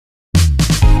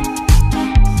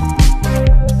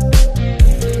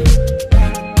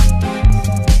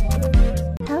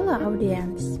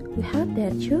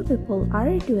that two people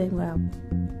are doing well.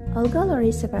 Olga Loera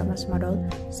is a famous model.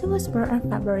 She was born on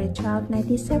February 12,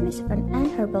 1977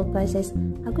 and her birthplace is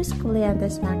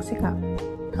Aguascalientes, Mexico.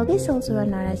 Olga is also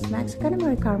known as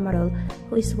Mexican-American model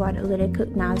who is widely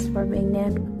recognized for being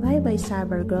named Playboy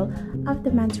Cyber Girl of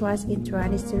the Month twice in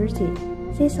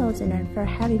 2013. She is also known for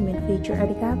having been featured at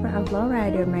the cover of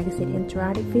Lowrider magazine in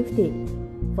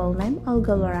 2015. Full name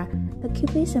Olga Loera Wiki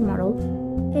Biography model,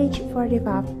 age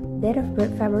 45, date of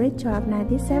birth February 12,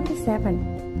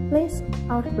 1977. Place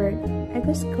of birth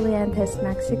Aguascalientes,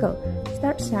 Mexico.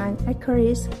 Star sign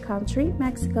Aquarius. Country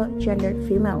Mexico. Gender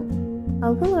female.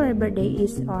 Olga Loera's birthday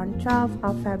is on 12th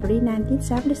of February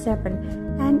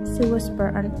 1977 and she was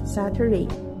born on Saturday.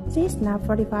 She is now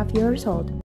 45 years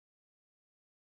old.